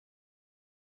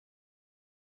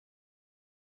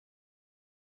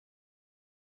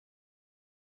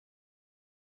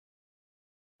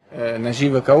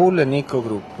Rajive, Kaul, Nicco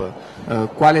Group.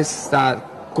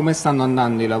 Come stanno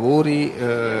andando i lavori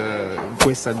in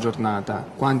questa giornata?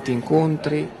 Quanti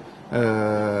incontri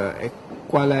e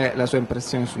qual è la sua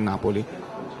impressione su Napoli?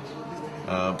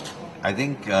 I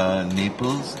think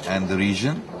Naples and the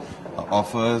region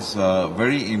offers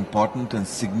very important and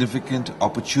significant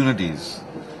opportunities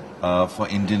for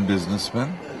Indian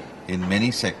businessmen in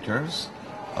many sectors,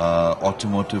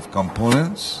 automotive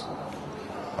components,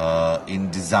 in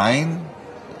design,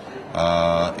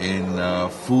 in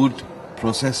food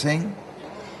processing,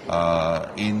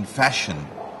 in fashion,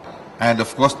 and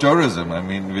of course tourism. I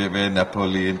mean, where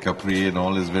Napoli and Capri and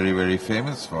all is very, very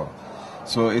famous for.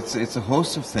 So it's a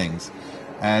host of things.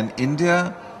 And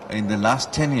India in the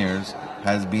last 10 years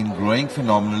has been growing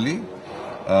phenomenally,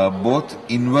 both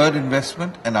inward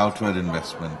investment and outward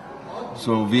investment.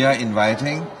 So we are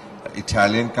inviting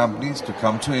Italian companies to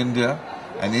come to India,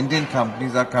 and Indian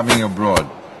companies are coming abroad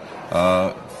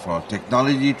for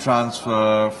technology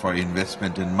transfer, for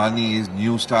investment in monies,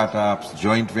 new startups,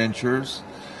 joint ventures,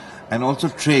 and also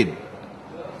trade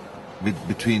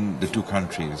between the two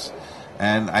countries.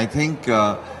 And I think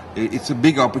it's a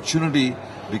big opportunity,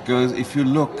 because if you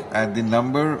look at the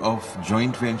number of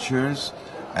joint ventures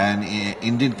and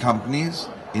Indian companies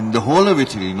in the whole of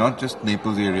Italy, not just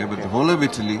Naples area, but the whole of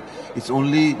Italy, it's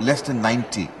only less than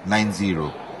 90.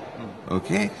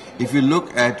 Okay? If you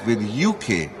look at with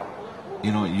UK,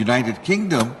 United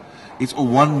Kingdom, it's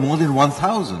more than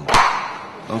 1,000.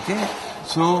 Okay?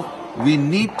 So we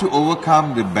need to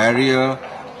overcome the barrier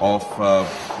of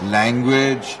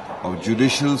language, of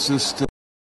judicial system,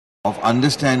 of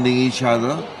understanding each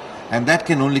other, and that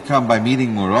can only come by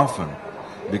meeting more often,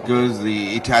 because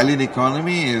the Italian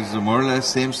economy is more or less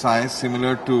same size,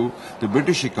 similar to the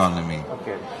British economy.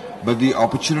 Okay. But the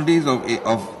opportunities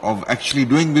of actually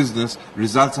doing business,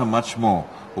 results are much more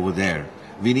over there.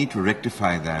 We need to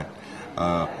rectify that.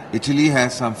 Italy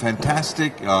has some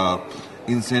fantastic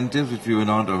incentives which we were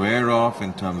not aware of,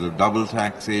 in terms of double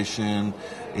taxation,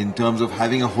 in terms of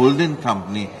having a holding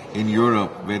company in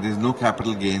Europe where there's no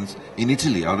capital gains in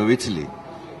Italy, out of Italy.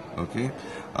 Okay?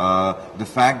 The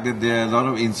fact that there are a lot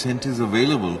of incentives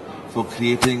available for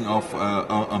creating of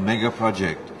a mega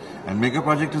project. And mega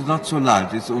project is not so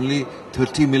large. It's only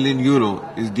 30 million euro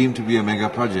is deemed to be a mega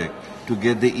project to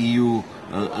get the EU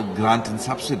grant and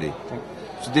subsidy.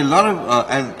 So there are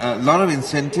a lot of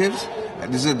incentives.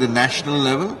 This is at the national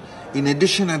level. In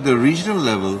addition, at the regional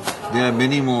level, there are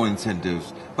many more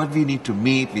incentives. But we need to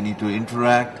meet, we need to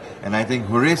interact, and I think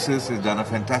Horasis has done a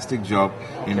fantastic job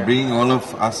in bringing all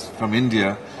of us from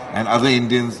India and other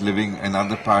Indians living in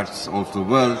other parts of the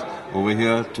world over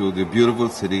here to the beautiful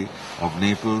city of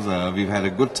Naples. We've had a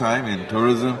good time in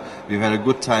tourism, we've had a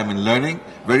good time in learning,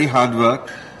 very hard work,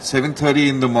 7:30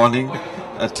 in the morning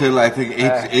till I think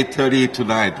 8:30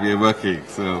 tonight we are working,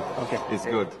 so it's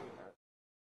good.